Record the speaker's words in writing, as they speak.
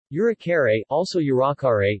Yuracaré, also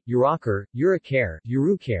Yuracaré, Yuracar, Yuracaré,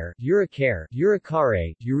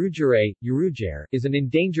 Yuracaré, Yurujare, is an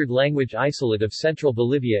endangered language isolate of central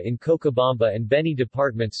Bolivia in Cochabamba and Beni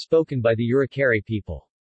departments spoken by the Yuracaré people.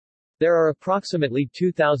 There are approximately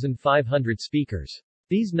 2,500 speakers.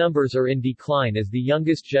 These numbers are in decline as the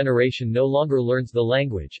youngest generation no longer learns the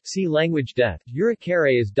language. See language death.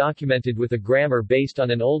 Yuracaré is documented with a grammar based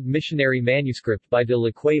on an old missionary manuscript by de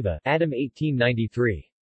la Cueva, Adam 1893.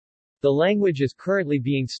 The language is currently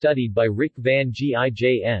being studied by Rick van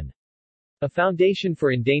Gijn. A Foundation for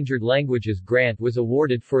Endangered Languages grant was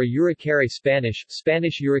awarded for a Yuracaré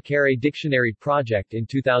Spanish Yuracaré Dictionary project in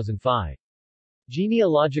 2005.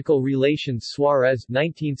 Genealogical Relations Suarez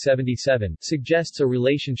 1977 suggests a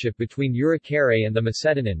relationship between Yuracaré and the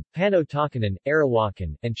Macedonian, Pano-Takanan,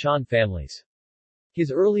 Arawakan, and Chan families.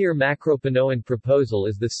 His earlier Macro-Panoan proposal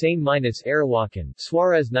is the same minus Arawakan,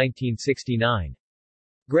 Suarez 1969.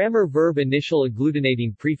 Grammar verb initial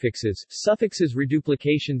agglutinating prefixes, suffixes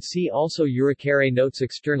reduplication. See also Yuracaré notes.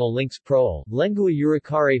 External links. Proel, Lengua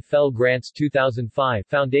Yuracaré Fel Grants 2005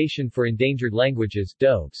 Foundation for Endangered Languages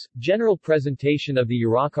Doves, General Presentation of the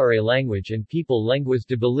Yuracaré Language and People Lenguas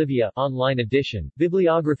de Bolivia Online Edition,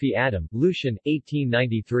 Bibliography Adam, Lucian,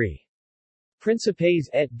 1893. Principes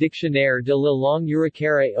et Dictionnaire de la langue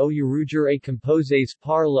Yuracaré au Yurujare composés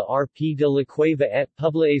par la RP de la Cueva et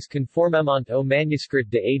publiés conformément au manuscrit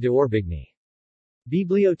de A. de Orbigny.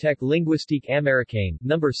 Bibliothèque linguistique américaine,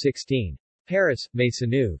 No. 16. Paris,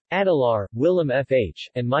 Maisonneuve. Adelaar, Willem F. H.,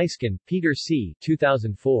 and Meisken, Peter C.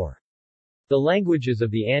 2004. The Languages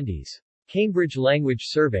of the Andes. Cambridge Language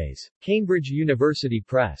Surveys. Cambridge University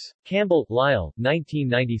Press. Campbell, Lyle,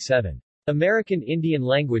 1997. American Indian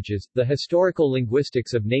Languages, The Historical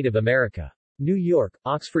Linguistics of Native America. New York,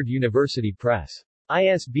 Oxford University Press.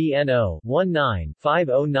 ISBN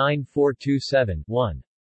 0-19-509427-1.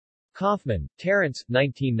 Kaufman, Terence,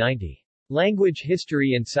 1990. Language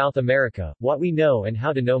History in South America, What We Know and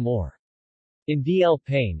How to Know More. In D. L.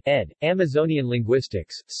 Payne, ed., Amazonian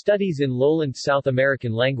Linguistics, Studies in Lowland South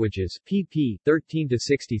American Languages, pp.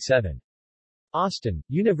 13-67. Austin,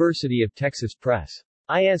 University of Texas Press.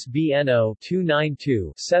 ISBN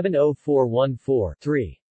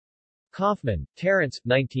 0-292-70414-3. Kaufman, Terence,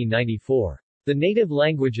 1994. The Native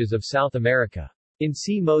Languages of South America. In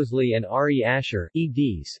C. Mosley and R. E. Asher,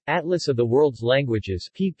 eds., Atlas of the World's Languages,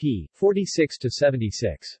 pp.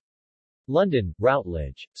 46-76. London,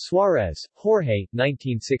 Routledge. Suarez, Jorge,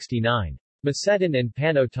 1969. Macedon and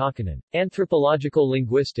Pano-Takanan. Anthropological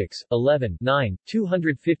Linguistics, 11 9,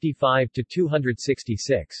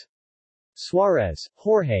 255-266. Suarez,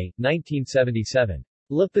 Jorge, 1977.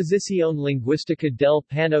 La Posición Lingüística del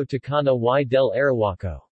Pano-Tacana y del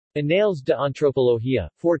Arahuaco. Annales de Antropología,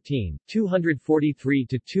 14,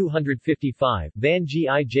 243-255, Van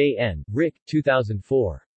Gijn, Rick,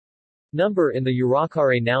 2004. Number in the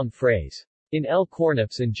Yuracaré noun phrase. In L.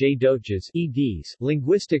 Cornefs and J. Doetjes, eds.,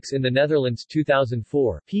 Linguistics in the Netherlands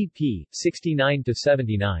 2004, pp.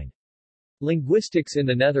 69-79. Linguistics in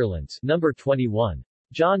the Netherlands, No. 21.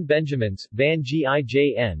 John Benjamins, Van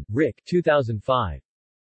Gijn, Rick, 2005.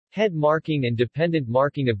 Head Marking and Dependent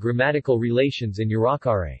Marking of Grammatical Relations in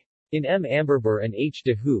Yuracaré. In M. Amberber and H.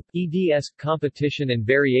 de Hoop, eds. Competition and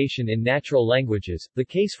Variation in Natural Languages, The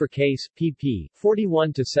Case for Case, pp.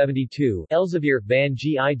 41-72. Elsevier, Van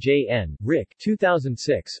Gijn, Rick,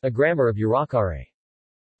 2006. A Grammar of Yuracaré.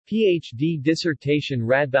 Ph.D. dissertation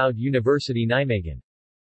Radboud University Nijmegen.